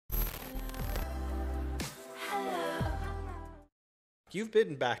You've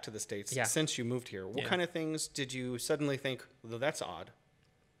been back to the States Yeah. since you moved here. What kind of things did you suddenly think, well, that's odd?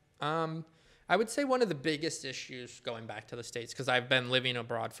 I would say one of the biggest issues going back to the States, because I've been living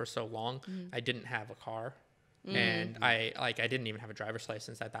abroad for so long, I didn't have a car. And I didn't even have a driver's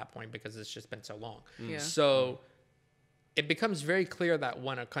license at that point because it's just been so long. Yeah. So it becomes very clear that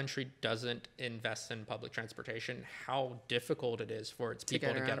when a country doesn't invest in public transportation, how difficult it is for its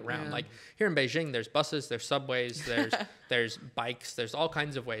people to get around. Yeah. Like here in Beijing, there's buses, there's subways, there's bikes, there's all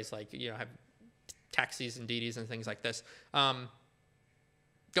kinds of ways, like, you know, have taxis and DDs and things like this.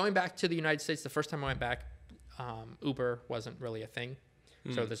 Going back to the United States, the first time I went back, Uber wasn't really a thing.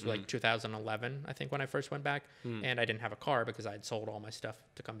 So this was like 2011, I think, when I first went back. And I didn't have a car because I had sold all my stuff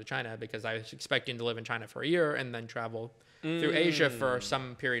to come to China because I was expecting to live in China for a year and then travel through Asia for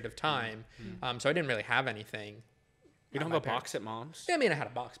some period of time. So I didn't really have anything. You don't have a box at mom's? Yeah, I mean, I had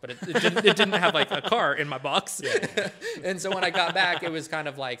a box, but it didn't have like a car in my box. Yeah. And so when I got back, it was kind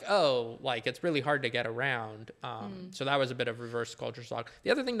of like, oh, like it's really hard to get around. So that was a bit of reverse culture shock.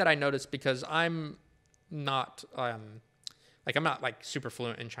 The other thing that I noticed, because I'm not I'm not like super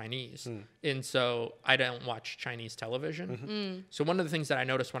fluent in Chinese. And so I don't watch Chinese television. So one of the things that I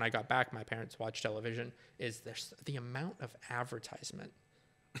noticed when I got back, my parents watch television, is there's the amount of advertisement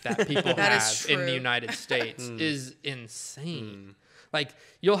that people have in the United States is insane. Like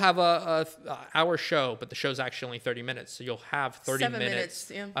you'll have a hour show, but the show's actually only 30 minutes. So you'll have 30 minutes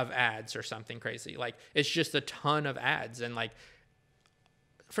of ads or something crazy. Like it's just a ton of ads. And like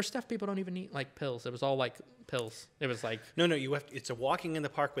for stuff people don't even eat, like pills. It was all like pills. It was like no, it's a walking in the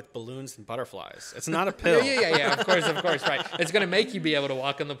park with balloons and butterflies. It's not a pill. yeah. Of course, right. It's gonna make you be able to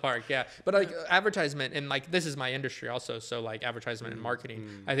walk in the park, yeah. But like advertisement, and like this is my industry also, so like advertisement and marketing.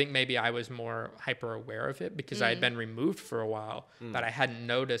 I think maybe I was more hyper aware of it because I had been removed for a while, that I hadn't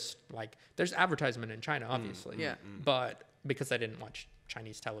noticed. Like there's advertisement in China, obviously, but because I didn't watch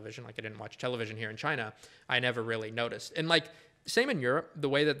Chinese television, like I didn't watch television here in China, I never really noticed. And like same in Europe, the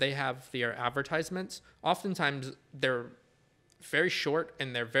way that they have their advertisements, oftentimes they're very short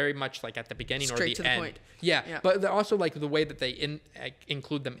and they're very much like at the beginning or the end. Straight to the point. Yeah, but they're also like the way that they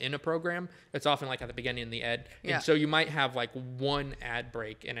include them in a program, it's often like at the beginning and the end. Yeah. And so you might have like one ad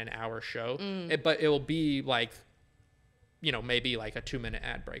break in an hour show, but it will be like, you know, maybe like a 2-minute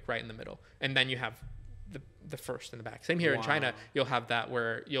ad break right in the middle. And then you have the first in the back. Same here in China, you'll have that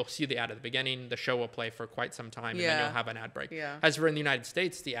where you'll see the ad at the beginning, the show will play for quite some time, and then you'll have an ad break. As for in the United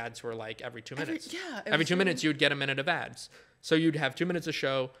States, the ads were like every 2 minutes. Every 2 minutes, you would get a minute of ads. So you'd have 2 minutes of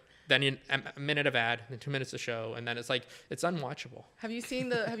show, then a minute of ad, then 2 minutes of show, and then it's like, it's unwatchable. Have you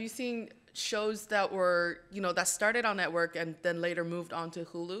seen shows that were, you know, that started on network and then later moved on to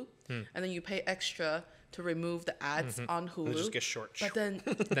Hulu, and then you pay extra to remove the ads on Hulu. And it just gets short. But then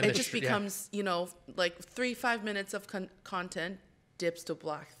it just becomes, you know, like 3-5 minutes of content dips to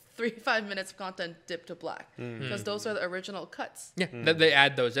black. 3-5 minutes of content dip to black. Because those are the original cuts. Yeah, they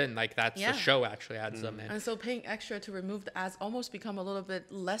add those in. Like that's the show actually adds them in. And so paying extra to remove the ads almost become a little bit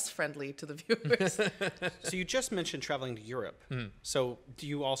less friendly to the viewers. So you just mentioned traveling to Europe. So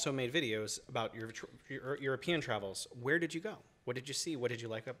you also made videos about your European travels. Where did you go? What did you see? What did you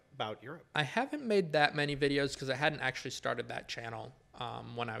like about Europe? I haven't made that many videos because I hadn't actually started that channel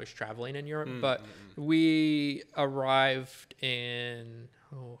when I was traveling in Europe. But we arrived in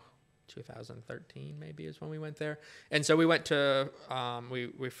 2013 maybe is when we went there. And so we went to,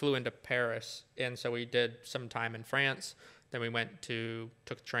 we flew into Paris. And so we did some time in France. Then we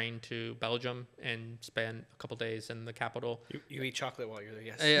took a train to Belgium and spent a couple days in the capital. You eat chocolate while you're there,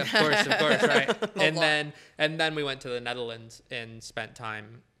 yes. Yeah, of course, right. and then we went to the Netherlands and spent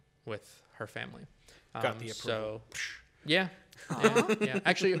time with her family. Got the approval. So, yeah.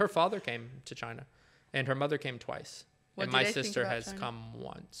 Actually, her father came to China, and her mother came twice. And my sister has come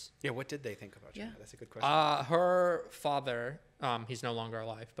once. Yeah, what did they think about China? That's a good question. Her father, he's no longer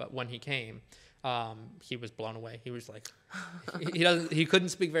alive, but when he came, he was blown away. He was like, he couldn't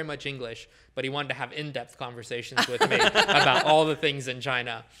speak very much English, but he wanted to have in-depth conversations with me about all the things in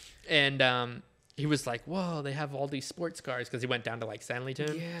China. And he was like, whoa, they have all these sports cars, because he went down to like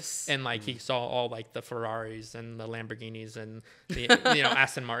Sanlitun. Yes. And like he saw all like the Ferraris and the Lamborghinis and the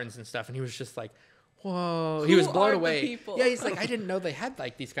Aston Martins and stuff. And he was just like, whoa. He was blown away. Yeah, he's like, I didn't know they had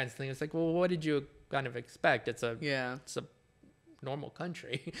like these kinds of things. It's like, well, what did you kind of expect? It's a normal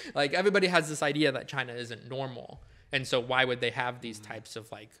country. Like everybody has this idea that China isn't normal, and so why would they have these types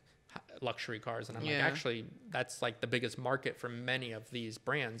of like luxury cars? And I'm like, actually, that's like the biggest market for many of these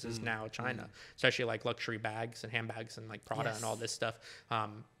brands is now China, especially like luxury bags and handbags and like Prada and all this stuff.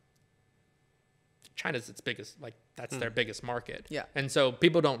 China's its biggest, like that's their biggest market. Yeah. And so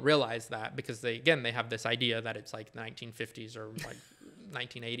people don't realize that because they have this idea that it's like the 1950s or like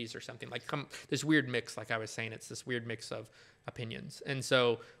 1980s or something. Like this weird mix, like I was saying, it's this weird mix of opinions. And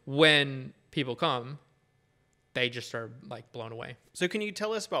so when people come, they just are like blown away. So can you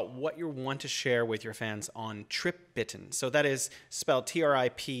tell us about what you want to share with your fans on Trip Bitten? So that is spelled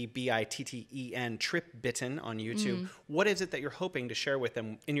TRIPBITTEN, Trip Bitten on YouTube. What is it that you're hoping to share with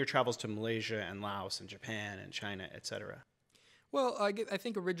them in your travels to Malaysia and Laos and Japan and China, etc.? Well, I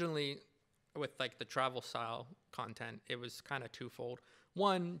think originally with like the travel style content, it was kind of twofold.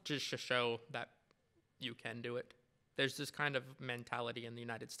 One, just to show that you can do it. There's this kind of mentality in the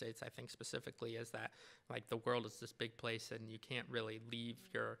United States, I think specifically, is that like the world is this big place and you can't really leave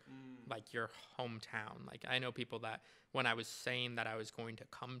your like your hometown. Like I know people that when I was saying that I was going to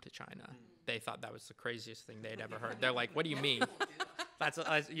come to China, they thought that was the craziest thing they'd ever heard. They're like, "What do you mean? That's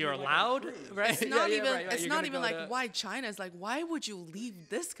you're allowed, right?" It's not even. Right. It's not even like why China. It's like why would you leave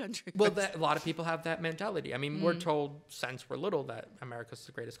this country? Well, a lot of people have that mentality. I mean, we're told since we're little that America's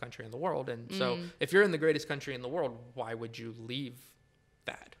the greatest country in the world, and so if you're in the greatest country in the world, why would you leave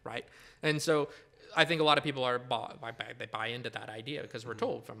that, right? And so I think a lot of people they buy into that idea because we're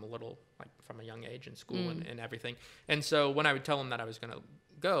told from a young age in school and everything. And so when I would tell them that I was going to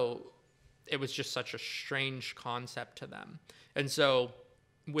go, it was just such a strange concept to them. And so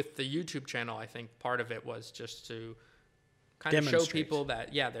with the YouTube channel, I think part of it was just to kind of show people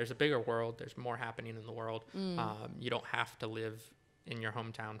that, yeah, there's a bigger world. There's more happening in the world. You don't have to live in your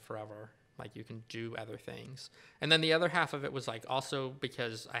hometown forever. Like you can do other things. And then the other half of it was like also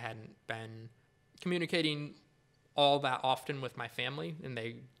because I hadn't been communicating all that often with my family, and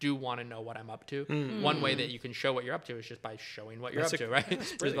they do want to know what I'm up to. One way that you can show what you're up to is just by showing what you're up to, right?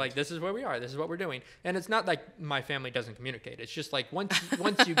 Just like, this is where we are, this is what we're doing. And it's not like my family doesn't communicate. It's just like once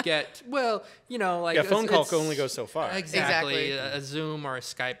you get, well, you know, like a phone call can only go so far. Exactly. A Zoom or a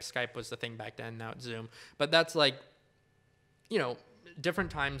Skype. Skype was the thing back then. Now it's Zoom. But that's like, you know,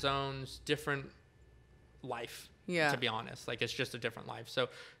 different time zones, different life. Yeah. To be honest, like it's just a different life. So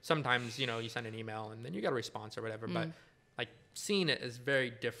sometimes, you know, you send an email and then you get a response or whatever, but like seeing it is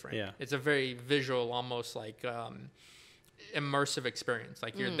very different. Yeah. It's a very visual, almost like immersive experience.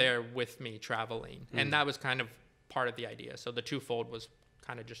 Like you're there with me traveling. And that was kind of part of the idea. So the twofold was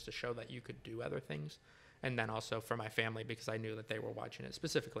kind of just to show that you could do other things. And then also for my family, because I knew that they were watching it,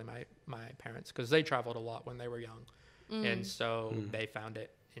 specifically my parents, because they traveled a lot when they were young. And so they found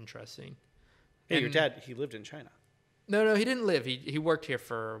it interesting. Hey, your dad, he lived in China. No, he didn't live. He worked here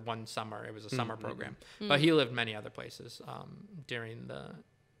for one summer. It was a summer program. But he lived many other places during the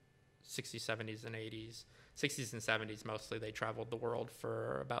 60s, 70s, and 80s. 60s and 70s mostly. They traveled the world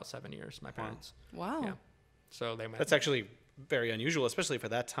for about 7 years, my parents. Wow. Yeah. So they went. That's actually very unusual, especially for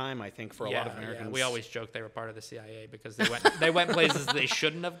that time, I think, for a lot of Americans. Yeah. We always joke they were part of the CIA because they went places they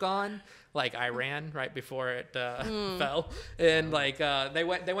shouldn't have gone, like Iran right before it fell, and like they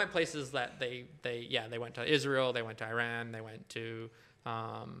went places that they went to Israel, they went to Iran, they went to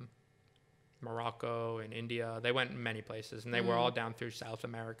Morocco and India. They went many places, and they were all down through South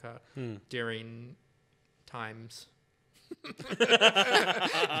America during times.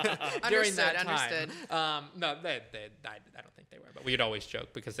 During that time. Understood. No, I don't think they were, but we'd always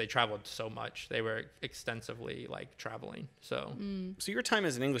joke because they traveled so much. They were extensively like traveling. So, So your time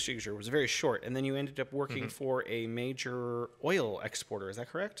as an English teacher was very short, and then you ended up working for a major oil exporter. Is that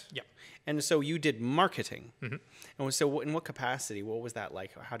correct? Yep. And so you did marketing. And so in what capacity? What was that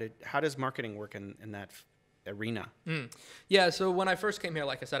like? How does marketing work in that arena? Yeah. So when I first came here,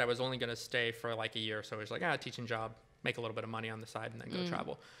 like I said, I was only going to stay for like a year. So it was like, teaching job, make a little bit of money on the side, and then go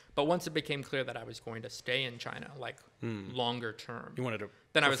travel. But once it became clear that I was going to stay in China, like longer term, You wanted a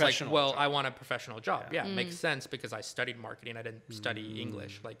then I was like, professional well, job. I want a professional job. Yeah, it makes sense because I studied marketing. I didn't study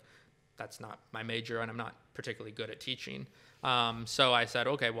English. Like that's not my major, and I'm not particularly good at teaching. So I said,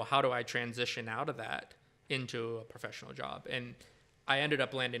 okay, well, how do I transition out of that into a professional job? And I ended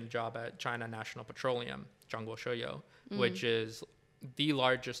up landing a job at China National Petroleum, Zhongguo Shouyo, which is the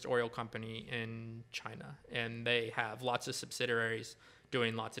largest oil company in China. And they have lots of subsidiaries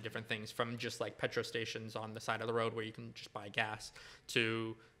doing lots of different things, from just like petro stations on the side of the road where you can just buy gas,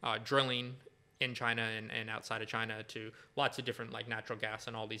 to drilling in China and outside of China, to lots of different like natural gas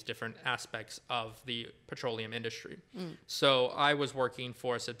and all these different aspects of the petroleum industry. So I was working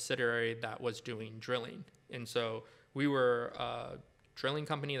for a subsidiary that was doing drilling. And so we were a drilling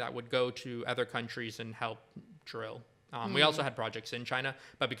company that would go to other countries and help drill. We also had projects in China,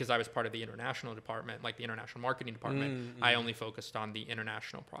 but because I was part of the international department, like the international marketing department, I only focused on the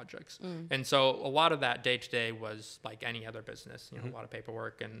international projects. And so a lot of that day to day was like any other business, a lot of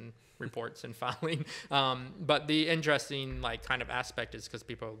paperwork and reports and filing. But the interesting like kind of aspect is, because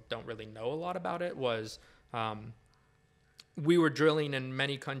people don't really know a lot about it, was we were drilling in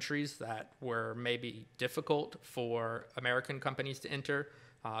many countries that were maybe difficult for American companies to enter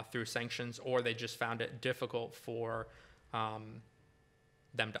through sanctions, or they just found it difficult for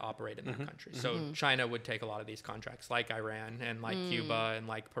them to operate in that country. So China would take a lot of these contracts, like Iran and like Cuba and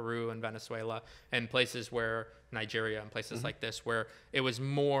like Peru and Venezuela, and places where Nigeria and places like this, where it was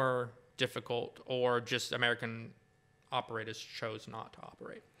more difficult, or just American operators chose not to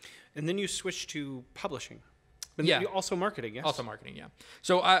operate. And then you switched to publishing. But Yeah. you also marketing, yes? Also marketing, yeah.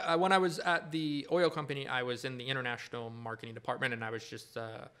 So I when I was at the oil company, I was in the international marketing department, and I was just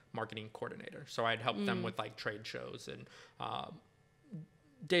a marketing coordinator. So I'd help them with like trade shows and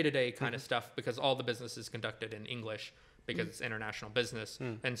day-to-day kind of stuff, because all the business is conducted in English because it's international business.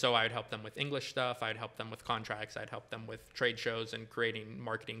 And so I would help them with English stuff. I'd help them with contracts. I'd help them with trade shows and creating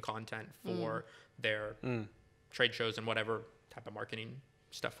marketing content for their trade shows and whatever type of marketing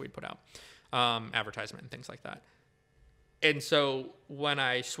stuff we'd put out, advertisement and things like that. And so when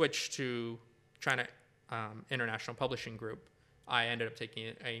I switched to China International Publishing Group, I ended up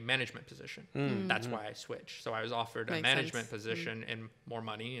taking a management position. That's why I switched. So I was offered a Makes management sense. position and more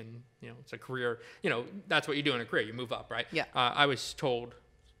money, and it's a career. That's what you do in a career. You move up, right? Yeah. I was told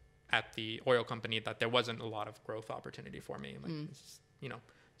at the oil company that there wasn't a lot of growth opportunity for me. Like,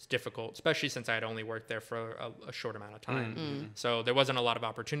 it's difficult, especially since I had only worked there for a short amount of time. So there wasn't a lot of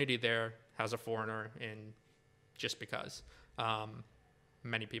opportunity there as a foreigner, and just because.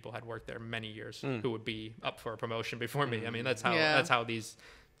 Many people had worked there many years who would be up for a promotion before me. I mean, that's how these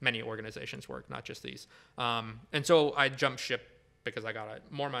many organizations work, not just these. And so I jumped ship because I got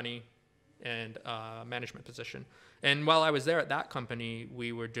more money and a management position. And while I was there at that company,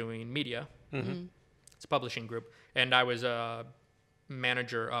 we were doing media. It's a publishing group, and I was a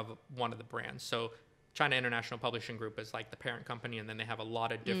manager of one of the brands. So China International Publishing Group is like the parent company, and then they have a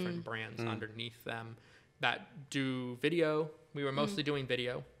lot of different brands underneath them that do video. We were mostly doing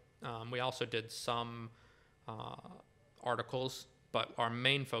video. We also did some articles, but our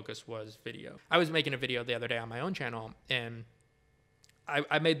main focus was video. I was making a video the other day on my own channel, and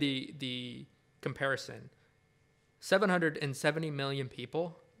I made the comparison. 770 million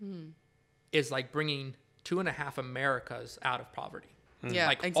people is like bringing 2.5 Americas out of poverty. Yeah,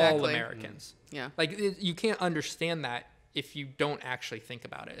 like exactly. all Americans. Yeah. Like you can't understand that if you don't actually think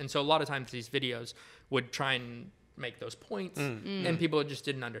about it. And so a lot of times these videos would try and make those points, and people just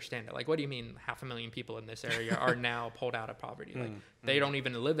didn't understand it. Like, what do you mean 500,000 people in this area are now pulled out of poverty? Like, they don't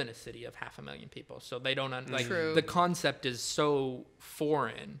even live in a city of 500,000 people, so they don't like True. the concept is so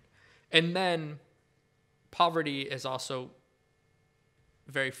foreign. And then poverty is also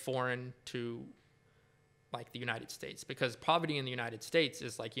very foreign to like the United States, because poverty in the United States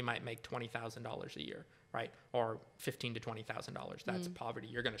is like you might make $20,000 a year, right? Or $15,000 to $20,000. That's poverty.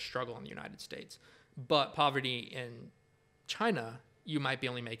 You're going to struggle in the United States. But poverty in China, you might be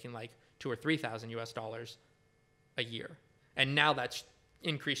only making like $2,000 or $3,000 US a year. And now that's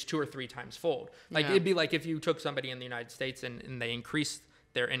increased 2 or 3 times fold. Like it'd be like if you took somebody in the United States and they increased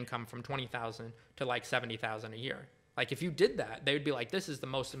their income from 20,000 to like 70,000 a year. Like if you did that, they would be like, this is the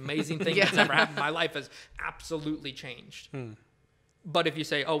most amazing thing that's ever happened. My life has absolutely changed. But if you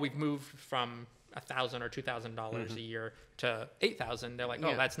say, oh, we've moved from $1,000 or $2,000 a year to 8,000, they're like,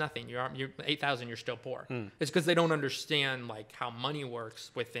 oh, that's nothing. You're 8,000. You're still poor. It's because they don't understand like how money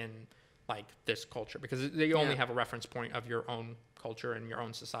works within like this culture, because they only have a reference point of your own culture and your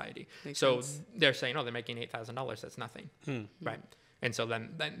own society. Makes sense. They're saying, oh, they're making $8,000. That's nothing, right? And so then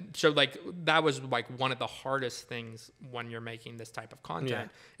like that was like one of the hardest things when you're making this type of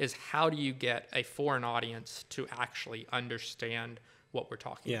content is how do you get a foreign audience to actually understand what we're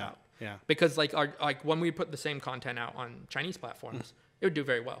talking about? Yeah. Because like when we put the same content out on Chinese platforms, it would do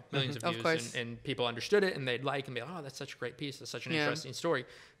very well, millions of views, and people understood it, and they'd like and be like, oh, that's such a great piece, that's such an interesting story.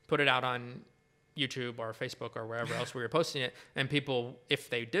 Put it out on YouTube or Facebook or wherever else we were posting it, and people, if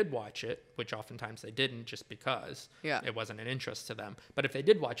they did watch it, which oftentimes they didn't just because it wasn't an interest to them, but if they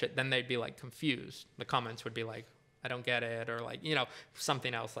did watch it, then they'd be like confused. The comments would be like, I don't get it, or like,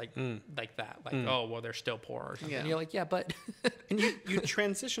 something else like that, like, oh, well, they're still poor or something. And you're like, yeah, but and you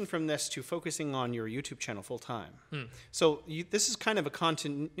transitioned from this to focusing on your YouTube channel full time. So this is kind of a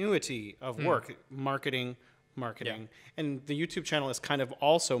continuity of work, marketing, and the YouTube channel is kind of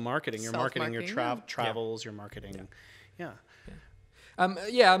also marketing. You're marketing your travels, you're marketing.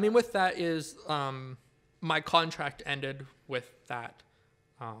 I mean, with that is my contract ended with that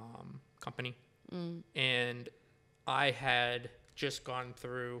company, and I had just gone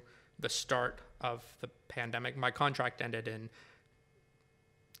through the start of the pandemic. My contract ended in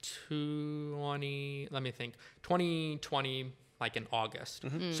 2020, like in August.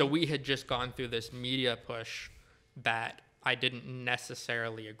 So we had just gone through this media push that I didn't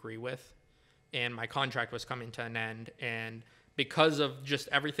necessarily agree with, and my contract was coming to an end. And because of just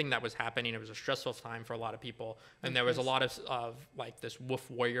everything that was happening, it was a stressful time for a lot of people. And there was a lot of like this wolf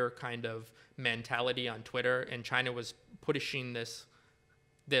warrior kind of mentality on Twitter. And China was pushing this,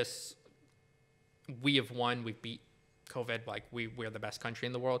 we have won, we've beat COVID, like we're the best country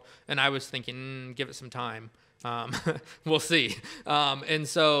in the world. And I was thinking, give it some time. We'll see. And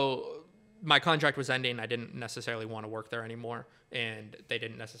so my contract was ending. I didn't necessarily want to work there anymore. And they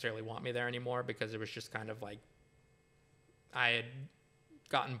didn't necessarily want me there anymore because it was just kind of like, I had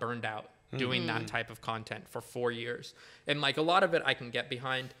gotten burned out doing that type of content for 4 years. And like a lot of it I can get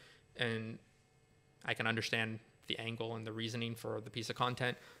behind and I can understand the angle and the reasoning for the piece of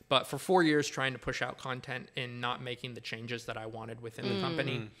content. But for 4 years trying to push out content and not making the changes that I wanted within the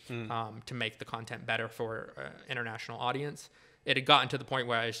company to make the content better for an international audience, it had gotten to the point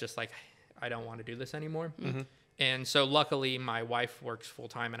where I was just like, I don't want to do this anymore. And so luckily my wife works full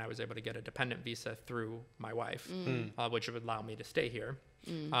time and I was able to get a dependent visa through my wife, which would allow me to stay here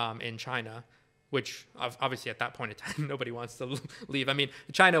in China, which obviously at that point in time, nobody wants to leave. I mean,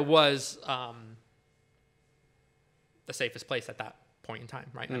 China was the safest place at that point in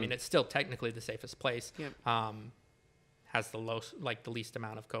time, right? I mean, it's still technically the safest place, has the least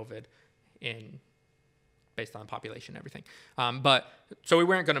amount of COVID based on population and everything. But so we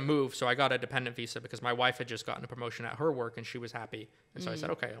weren't going to move. So I got a dependent visa because my wife had just gotten a promotion at her work and she was happy. And so I said,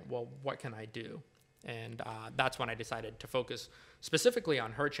 okay, well, what can I do? And that's when I decided to focus specifically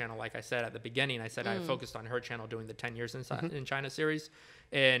on her channel. Like I said at the beginning, I said I focused on her channel doing the 10 years in China series.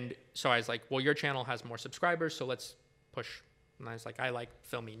 And so I was like, well, your channel has more subscribers, so let's push. And I was like, I like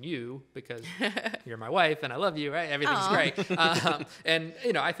filming you because you're my wife and I love you, right? Everything's great. And,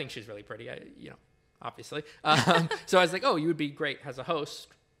 you know, I think she's really pretty, obviously. So I was like, oh, you would be great as a host.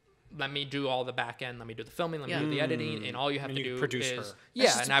 Let me do all the back end. Let me do the filming. Let me do the editing. And all you have to do produce is... her.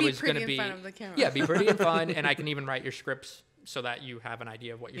 Yeah, and I was going to be... be pretty and fun. And I can even write your scripts so that you have an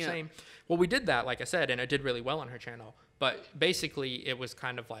idea of what you're saying. Well, we did that, like I said, and it did really well on her channel. But basically, it was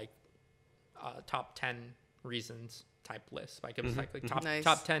kind of like top 10 reasons type list. Like it was like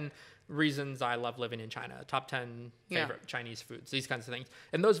top 10 reasons I love living in China, top 10 favorite Chinese foods, these kinds of things.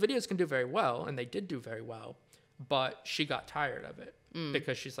 And those videos can do very well, and they did do very well. But she got tired of it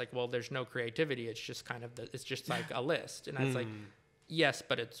because she's like, well, there's no creativity. It's just kind of it's just like a list. And I was like, yes,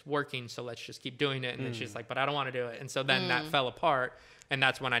 but it's working, so let's just keep doing it. And then she's like, but I don't want to do it. And so then that fell apart. And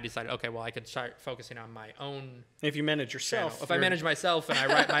that's when I decided, okay, well, I could start focusing on my own. If you manage yourself. Channel. If I manage myself and I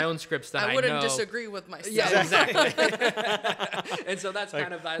write my own scripts, then I wouldn't know. disagree with myself. Yeah, exactly. And so that's like,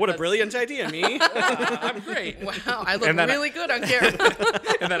 kind of that. What a brilliant idea, me. I'm great. Wow, I look really good on camera.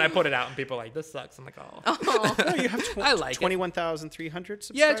 And then I put it out and people are like, this sucks. I'm like, oh. No, you have I like 21,300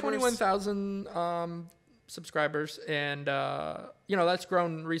 subscribers? Yeah, 21,000 subscribers. And, that's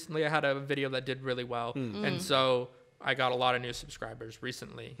grown recently. I had a video that did really well. And so I got a lot of new subscribers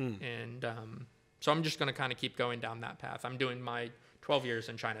recently. And so I'm just going to kind of keep going down that path. I'm doing my 12 years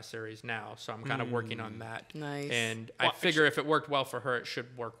in China series now. So I'm kind of working on that. Nice. And I figure if it worked well for her, it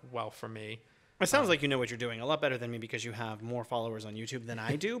should work well for me. It sounds like you know what you're doing a lot better than me because you have more followers on YouTube than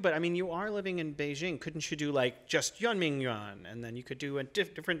I do. But I mean, you are living in Beijing. Couldn't you do like just Yuanmingyuan, and then you could do a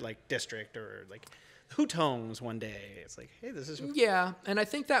different like district or like Hutongs one day? It's like, hey, this is and I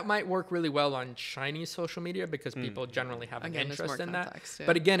think that might work really well on Chinese social media because people generally have an interest in that. Yeah.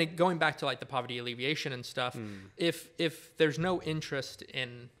 But again, going back to like the poverty alleviation and stuff, if there's no interest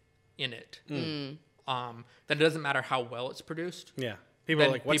in it, then it doesn't matter how well it's produced. Yeah. People are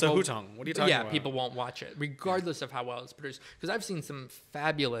like, what's a hutong? What are you talking about? Yeah, people won't watch it, regardless of how well it's produced. Because I've seen some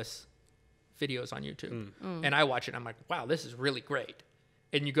fabulous videos on YouTube, and I watch it, and I'm like, wow, this is really great.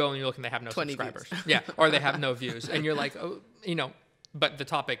 And you go and you look, and they have no subscribers. Yeah, or they have no views. And you're like, oh, but the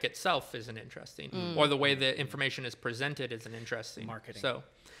topic itself isn't interesting. Or the way the information is presented isn't interesting. Marketing. So,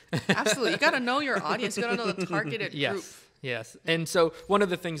 absolutely. You got to know your audience. You got to know the targeted group. Yes. And so one of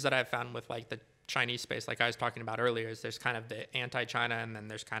the things that I've found with like the Chinese space, like I was talking about earlier, is there's kind of the anti-China and then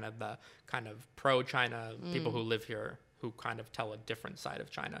there's kind of the kind of pro-China people who live here who kind of tell a different side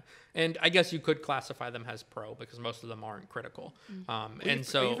of China. And I guess you could classify them as pro because most of them aren't critical. Are you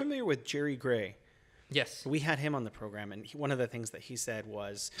familiar with Jerry Gray? Yes. We had him on the program, and one of the things that he said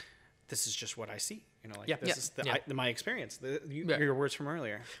was, this is just what I see. This is my experience. Your words from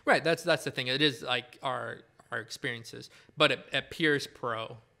earlier. Right. That's the thing. It is like our experiences, but it appears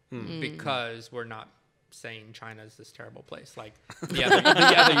pro because we're not saying China's this terrible place like the other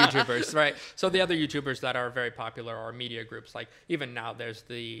YouTubers, right? So the other YouTubers that are very popular are media groups. Like even now, there's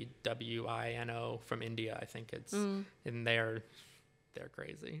the WINO from India. I think it's in there. they're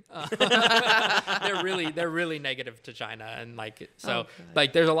crazy. They're really negative to China, and like so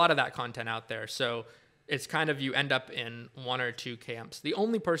like there's a lot of that content out there. So it's kind of you end up in one or two camps. The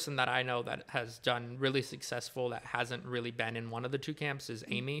only person that I know that has done really successful that hasn't really been in one of the two camps is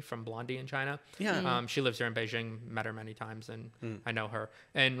Amy from Blondie in China. Yeah. She lives here in Beijing. Met her many times, and I know her.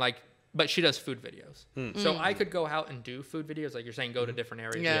 And like, but she does food videos. So I could go out and do food videos, like you're saying, go to different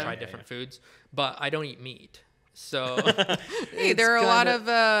areas and try different foods. But I don't eat meat. So hey, there are a lot of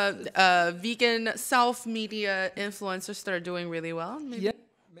vegan self-media influencers that are doing really well. Maybe. Yeah.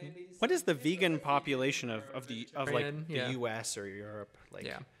 What is the vegan population of the U.S. or Europe? Like,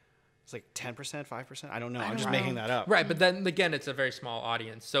 it's like 10%, 5%. I don't know. I'm just making that up. Right, but then again, it's a very small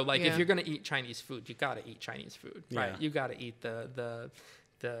audience. So like, if you're gonna eat Chinese food, you gotta eat Chinese food, right? You gotta eat the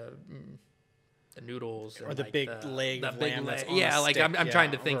noodles or and the like big leg of lamb that's on a like stick, I'm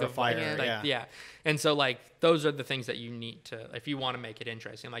trying to think over a of fire, and so like those are the things that you need to, if you want to make it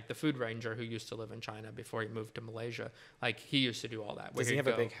interesting. Like the food ranger who used to live in China before he moved to Malaysia, like he used to do all that. Does he have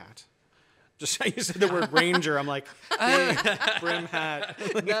a big hat? Just you said the word ranger, I'm like, big brim hat.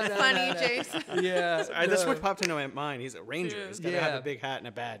 Funny, Jason. Yeah, that's what popped into my mind. He's a ranger. He's got to have a big hat and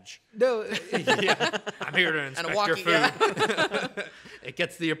a badge. No, I'm here to inspect your food. It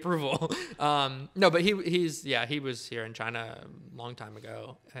gets the approval. No, but he was here in China a long time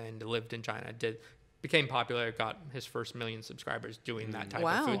ago and lived in China. Became popular, got his first 1 million subscribers doing that type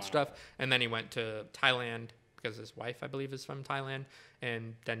of food stuff, and then he went to Thailand because his wife, I believe, is from Thailand,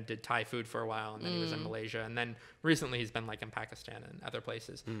 and then did Thai food for a while, and then he was in Malaysia, and then recently he's been like in Pakistan and other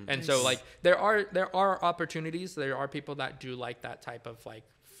places. And so like there are opportunities. There are people that do like that type of like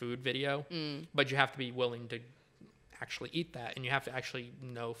food video, but you have to be willing to actually eat that, and you have to actually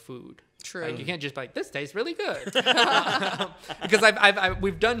know food. True. Like you can't just be like, this tastes really good. Because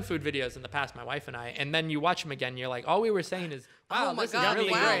we've done food videos in the past, my wife and I, and then you watch them again, you're like, all we were saying is, wow, this is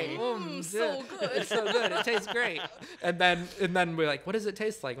really great. So good. It's so good. It tastes great. And then we're like, what does it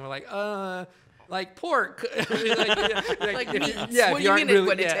taste like? And we're like pork. Like meat. Yeah, if you aren't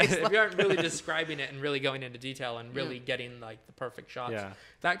really describing it and really going into detail and really getting like the perfect shots. Yeah.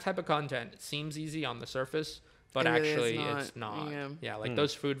 That type of content seems easy on the surface, but actually it's not. Yeah, like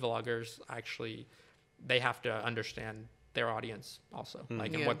those food vloggers, actually, they have to understand their audience also,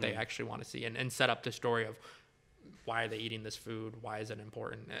 like and what they actually want to see, and set up the story of why are they eating this food? Why is it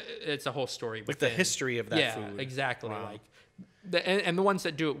important? It's a whole story. With the history of that food. Yeah, exactly. Wow. Like, and the ones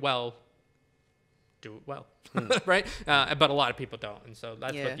that do it well, right? But a lot of people don't, and so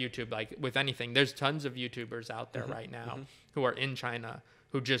that's what YouTube, like with anything. There's tons of YouTubers out there right now who are in China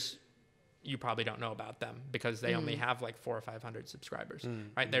who just, you probably don't know about them because they only have like 400 or 500 subscribers,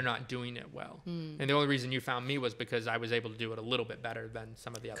 right? They're not doing it well. And the only reason you found me was because I was able to do it a little bit better than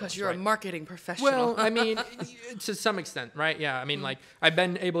some of the others. Because you're a marketing professional. Well, I mean, to some extent, right? Yeah. I mean, like I've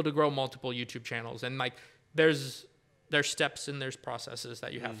been able to grow multiple YouTube channels, and like there's steps and there's processes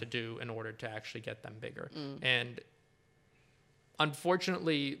that you have to do in order to actually get them bigger. And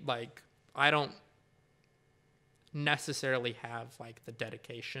unfortunately, like I don't necessarily have like the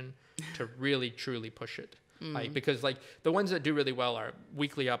dedication to really truly push it, like because like the ones that do really well are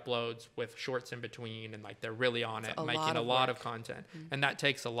weekly uploads with shorts in between, and like they're really on it, making a lot of content, and that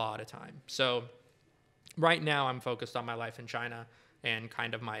takes a lot of time. So right now I'm focused on my life in China and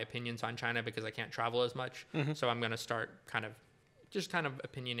kind of my opinions on China because I can't travel as much. So I'm going to start kind of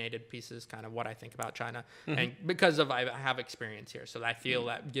opinionated pieces, kind of what I think about China. And because I have experience here, so I feel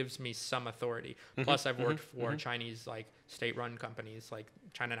that gives me some authority. Plus I've worked for Chinese like state-run companies, like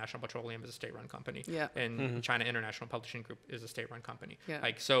China National Petroleum is a state-run company, and China International Publishing Group is a state-run company.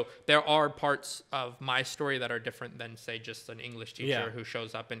 Like, so there are parts of my story that are different than say just an English teacher who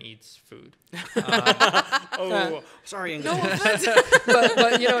shows up and eats food. Sorry, English. No,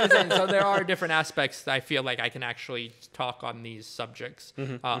 but you know what I'm saying? So there are different aspects that I feel like I can actually talk on these subjects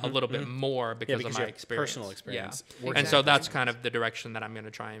a little bit more because of my experience. Personal experience. Yeah. And so that's kind of the direction that I'm going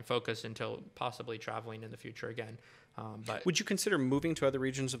to try and focus until possibly traveling in the future again. But would you consider moving to other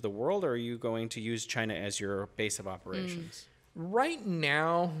regions of the world, or are you going to use China as your base of operations? Right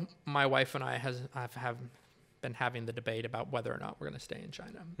now, my wife and I have been having the debate about whether or not we're going to stay in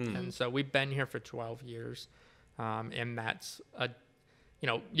China. And so we've been here for 12 years. And that's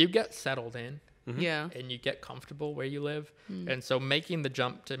you get settled in. And you get comfortable where you live. And so making the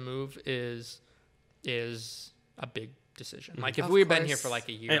jump to move is a big decision. Like if we've been here for like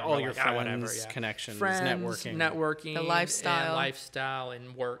a year, and all your like, friends, connections, networking, the lifestyle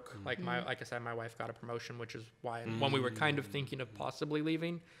and work. Like like I said, my wife got a promotion, which is why when we were kind of thinking of possibly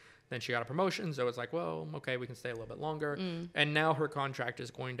leaving, then she got a promotion. So it's like, well, okay, we can stay a little bit longer. And now her contract is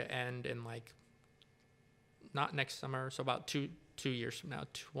going to end in like not next summer, so about 2 years from now,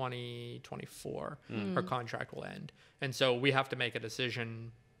 2024, her contract will end. And so we have to make a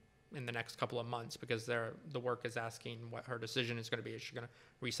decision in the next couple of months because the work is asking what her decision is going to be. Is she going to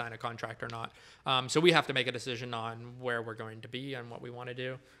re-sign a contract or not? So we have to make a decision on where we're going to be and what we want to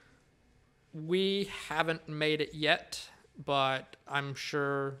do. We haven't made it yet, but I'm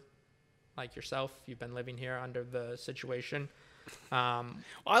sure, like yourself, you've been living here under the situation. Well,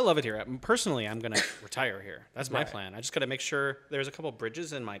 I love it here. Personally, I'm going to retire here. That's my plan. I just got to make sure there's a couple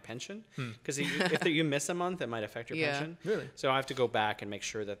bridges in my pension because if you miss a month, it might affect your pension. Really? So I have to go back and make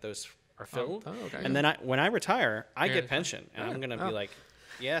sure that those are filled. Oh, okay. And then when I retire, I get pension, and I'm going to be like,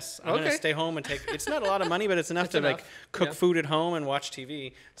 yes, I'm going to stay home and take. It's not a lot of money, but it's enough to like cook food at home and watch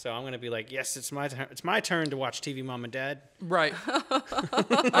TV. So I'm going to be like, yes, it's my turn to watch TV, Mom and Dad. Right.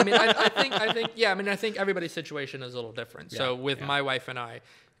 I mean, I think everybody's situation is a little different. So with my wife and I,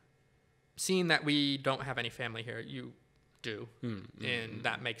 seeing that we don't have any family here, you do, and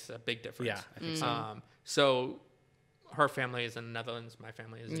that makes a big difference. Yeah, I think so. So her family is in the Netherlands. My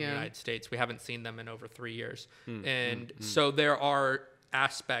family is in the United States. We haven't seen them in over 3 years, and so there are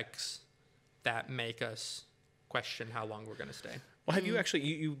aspects that make us question how long we're going to stay. Well, have you actually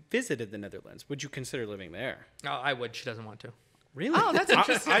you visited the Netherlands? Would you consider living there? Oh, I would. She doesn't want to. Really? Oh, that's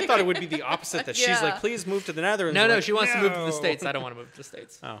interesting. I thought it would be the opposite, that she's like, please move to the Netherlands. No, like, she wants to move to the States. I don't want to move to the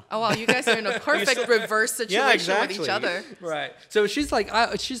States. Oh, well, you guys are in a perfect reverse situation with each other. Right. So she's like,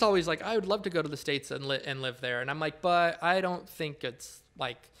 she's always like, I would love to go to the States and live there. And I'm like, but I don't think it's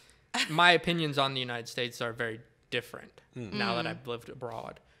like, my opinions on the United States are very different now that I've lived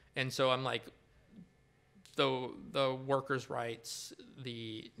abroad. And so I'm like, the workers' rights,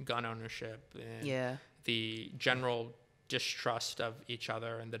 the gun ownership, and the general distrust of each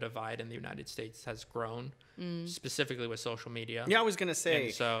other and the divide in the United States has grown, specifically with social media. Yeah, I was going to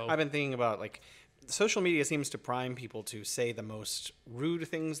say, so, I've been thinking about, like, social media seems to prime people to say the most rude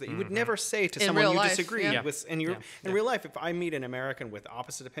things that you would never say to someone you disagree with. In real life, if I meet an American with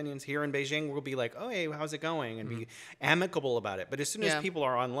opposite opinions here in Beijing, we'll be like, oh, hey, how's it going? And be amicable about it. But as soon as people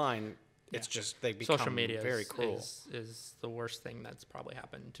are online, it's just, they become social media very cruel. Is the worst thing that's probably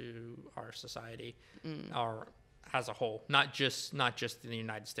happened to our society, or as a whole, not just in the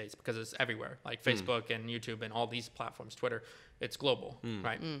United States, because it's everywhere, like Facebook and YouTube and all these platforms, Twitter, it's global,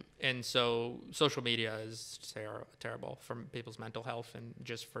 right? And so social media is terrible for people's mental health and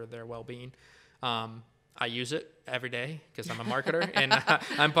just for their well-being. I use it every day because I'm a marketer and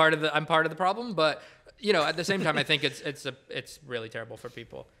I'm part of the problem, but you know, at the same time, I think it's really terrible for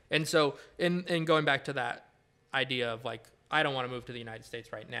people. And so in going back to that idea of like, I don't want to move to the United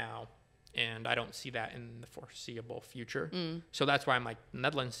States right now, and I don't see that in the foreseeable future. So that's why I'm like,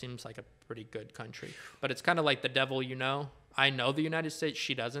 Netherlands seems like a pretty good country, but it's kind of like the devil, you know. I know the United States,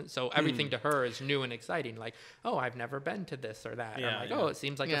 she doesn't. So everything to her is new and exciting. Like, oh, I've never been to this or that. I'm like, oh, it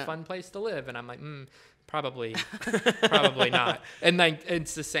seems like a fun place to live. And I'm like, probably not. And like,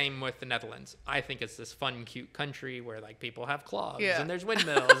 it's the same with the Netherlands. I think it's this fun, cute country where like people have clubs and there's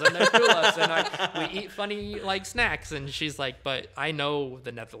windmills and there's tulips and we eat funny like snacks. And she's like, but I know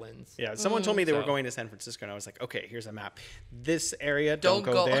the Netherlands. Yeah, someone told me they were going to San Francisco, and I was like, okay, here's a map. This area, don't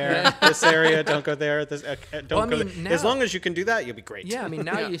go there. This area, don't go there. This don't go there. Now, as long as you can do that, you'll be great. Yeah, I mean,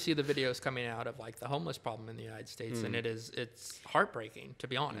 now you see the videos coming out of like the homeless problem in the United States, and it's heartbreaking, to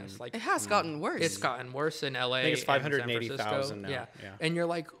be honest. Like, it has gotten worse. It's gotten worse in LA. I think it's 580,000 now. Yeah. And you're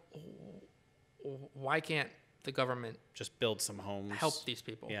like, why can't the government just build some homes, help these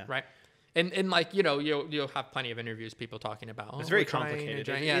people, right? And like, you know, you'll have plenty of interviews, people talking about, it's very complicated.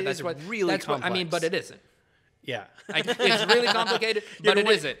 That's really complex. I mean, but it isn't. Yeah. Like, it's really complicated, but it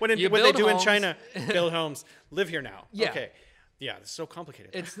isn't. What they do in China, build homes, live here now. Yeah. Okay. Yeah, it's so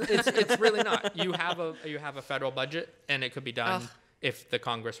complicated. It's really not. You have a federal budget, and it could be done if the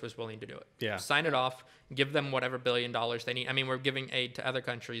Congress was willing to do it. Yeah. Sign it off, give them whatever $1 billion they need. I mean, we're giving aid to other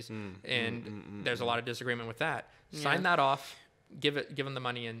countries, and there's a lot of disagreement with that. Sign that off, give them the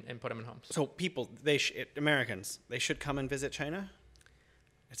money, and put them in homes. So people, Americans, they should come and visit China?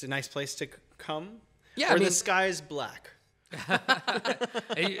 It's a nice place to come? Yeah, the sky's black.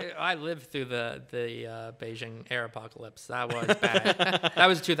 I lived through the Beijing air apocalypse. That was bad. That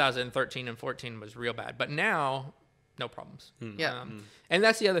was 2013 and 14 was real bad. But now, no problems. And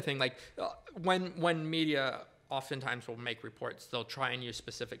that's the other thing. Like when media oftentimes will make reports, they'll try and use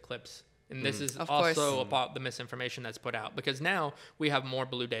specific clips. And this is also about the misinformation that's put out, because now we have more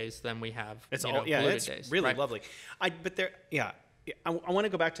blue days than we have It's polluted days. It's really lovely. I want to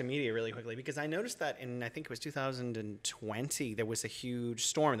go back to media really quickly because I noticed that I think it was 2020, there was a huge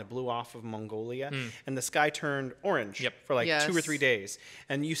storm that blew off of Mongolia and the sky turned orange for like 2 or 3 days.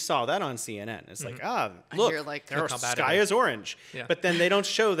 And you saw that on CNN. It's like, look, the sky is orange. Yeah. But then they don't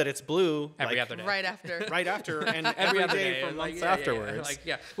show that it's blue every other day. Right after. Right after and every day for months afterwards.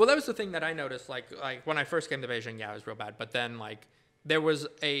 Well, that was the thing that I noticed. Like when I first came to Beijing, it was real bad. But then there was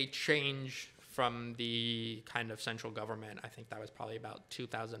a change from the kind of central government. I think that was probably about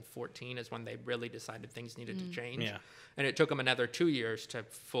 2014 is when they really decided things needed to change. Yeah. And it took them another 2 years to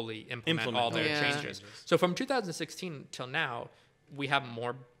fully implement all their changes. So from 2016 till now, we have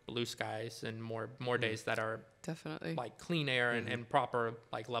more blue skies and more days that are definitely like clean air and proper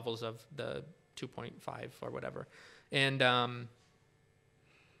like levels of the 2.5 or whatever. And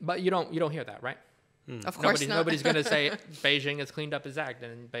but you don't hear that, right? Of course not. Nobody's going to say Beijing has cleaned up its act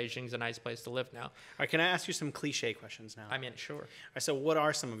and Beijing's a nice place to live now. All right, can I ask you some cliche questions now? I mean, sure. All right, so what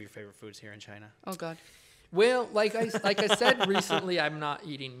are some of your favorite foods here in China? Oh, God. Well, like I said recently, I'm not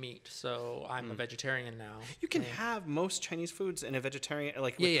eating meat, so I'm a vegetarian now. You can have most Chinese foods in a vegetarian,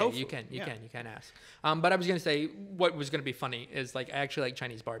 like with tofu. You can ask. But I was going to say what was going to be funny is I actually like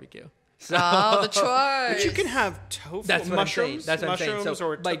Chinese barbecue. So, the choice. But you can have tofu, that's what mushrooms. That's what I'm saying. So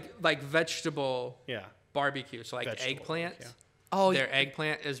or like vegetable barbecue. So like eggplant. Yeah. Oh, their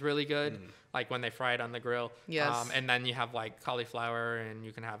eggplant is really good. Like when they fry it on the grill. Yes. And then you have like cauliflower, and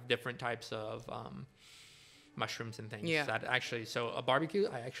you can have different types of mushrooms and things. Yeah. That actually, so a barbecue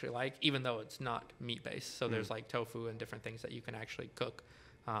I actually like, even though it's not meat based. So there's like tofu and different things that you can actually cook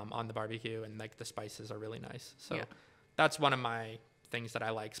on the barbecue, and like the spices are really nice. So that's one of my things that I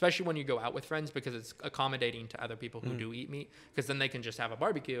like, especially when you go out with friends, because it's accommodating to other people who do eat meat, because then they can just have a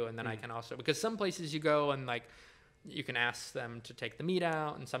barbecue, and then I can also, because some places you go and like you can ask them to take the meat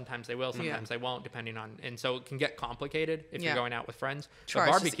out, and sometimes they will, sometimes they won't, depending on, and so it can get complicated if you're going out with friends. Sure, the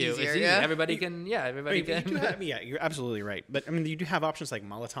barbecue is easy. Everybody can. You're absolutely right. But I mean, you do have options like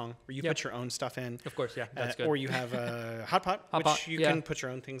malatong, where you put your own stuff in. Of course, that's good. Or you have a hot pot, which you can put your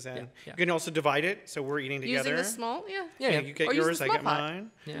own things in. You can also divide it, so we're eating together. Using the small, You get yours, I get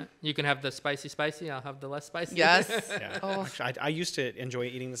mine. Yeah, you can have the spicy. I'll have the less spicy. Yes. Actually, I used to enjoy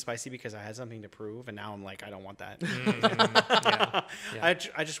eating the spicy because I had something to prove, and now I'm like, I don't want that.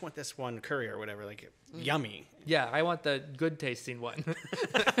 I just want this one curry or whatever, like yummy. Yeah, I want the good tasting one,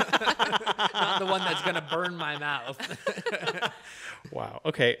 not the one that's gonna burn my mouth. Wow.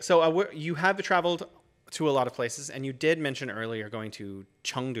 Okay, so you have traveled to a lot of places, and you did mention earlier going to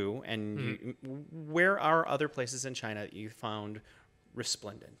Chengdu, and where are other places in China that you found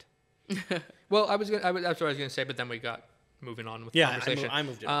resplendent? Well, that's what I was gonna say, but then we got moving on with the conversation. I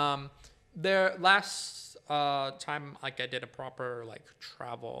moved it. There last time I did a proper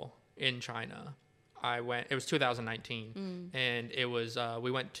travel in China, I went. It was 2019, and it was we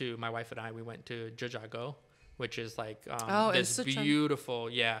went to, my wife and I, we went to Zhejiago, which is this beautiful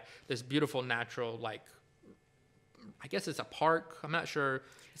this beautiful natural I guess it's a park. I'm not sure.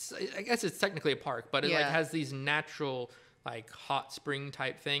 I guess it's technically a park, but it has these natural hot spring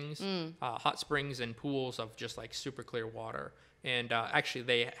type things, hot springs and pools of just super clear water. And actually,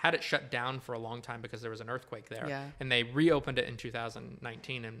 they had it shut down for a long time because there was an earthquake there. Yeah. And they reopened it in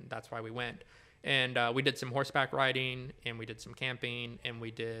 2019, and that's why we went. And we did some horseback riding, and we did some camping, and we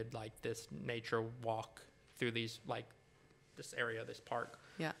did this nature walk through these this area, this park.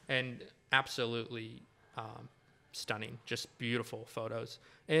 Yeah. And absolutely stunning, just beautiful photos,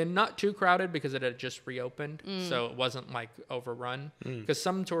 and not too crowded because it had just reopened, so it wasn't overrun. Because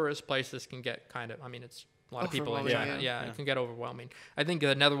some tourist places can get it's a lot of people in China. Yeah, it can get overwhelming. I think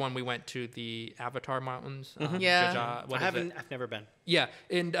another one, we went to the Avatar Mountains. I've never been. Yeah,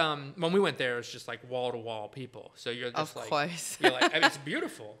 and when we went there, it was just wall to wall people. So you're just of course. It's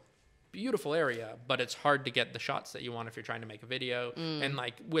beautiful. Beautiful area, but it's hard to get the shots that you want if you're trying to make a video. And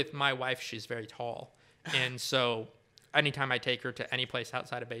with my wife, she's very tall, and so anytime I take her to any place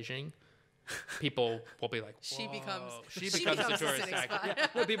outside of Beijing, people will be like, she becomes the tourist guide.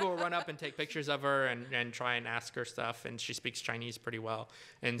 No, people will run up and take pictures of her and try and ask her stuff, and she speaks Chinese pretty well,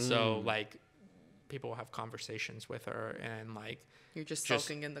 and so people will have conversations with her, and you're just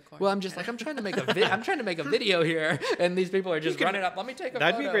sulking in the corner. Well, I'm just I'm trying to make a video here, and these people are just running up. Let me take a photo.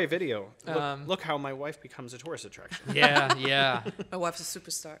 That'd be a great video. Look how my wife becomes a tourist attraction. Yeah. My wife's a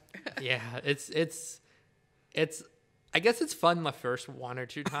superstar. Yeah, it's. I guess it's fun the first one or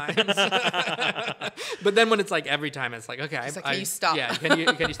two times, but then when it's every time, it's okay. Can you stop? Yeah, can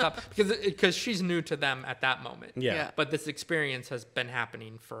you stop? Because she's new to them at that moment. Yeah. But this experience has been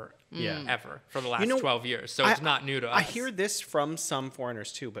happening for ever, for the last 12 years, so it's not new to us. I hear this from some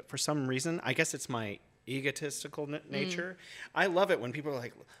foreigners too, but for some reason, I guess it's my egotistical nature. I love it when people are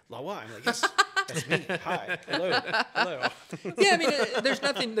like, Lawa. I'm like, yes, that's me. Hi. Hello. Yeah, I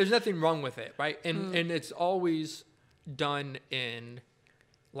mean, there's nothing wrong with it, right? And it's always done in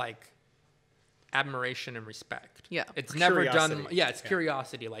like admiration and respect. Yeah. It's never Curiosity. done. Yeah, it's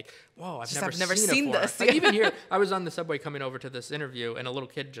curiosity. Like, whoa, I've never seen it before. this. Like, even here, I was on the subway coming over to this interview, and a little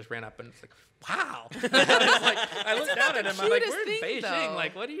kid just ran up and was like, wow. I looked down at him. I'm like, we're in Beijing. Though.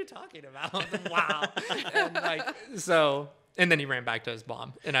 Like, what are you talking about? Wow. And like, so. And then he ran back to his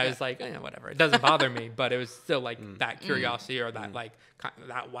mom, and I was like, whatever. It doesn't bother me, but it was still like that curiosity or that like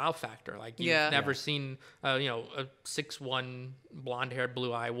that wow factor. Like you've never seen, a 6'1" blonde-haired,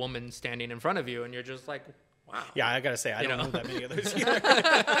 blue-eyed woman standing in front of you, and you're just like, wow. Yeah, I gotta say, I don't know that many of those either.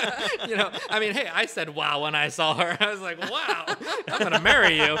 I mean, hey, I said wow when I saw her. I was like, wow, I'm gonna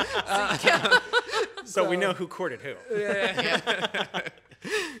marry you. So we know who courted who.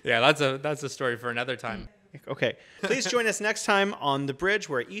 Yeah, that's a story for another time. Okay. Please join us next time on The Bridge,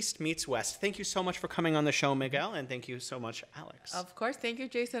 where East meets West. Thank you so much for coming on the show, Miguel, and thank you so much, Alex. Of course. Thank you,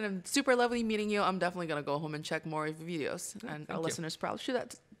 Jason. And super lovely meeting you. I'm definitely going to go home and check more of your videos. And our listeners probably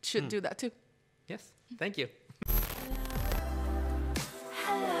should do that too. Yes. Thank you.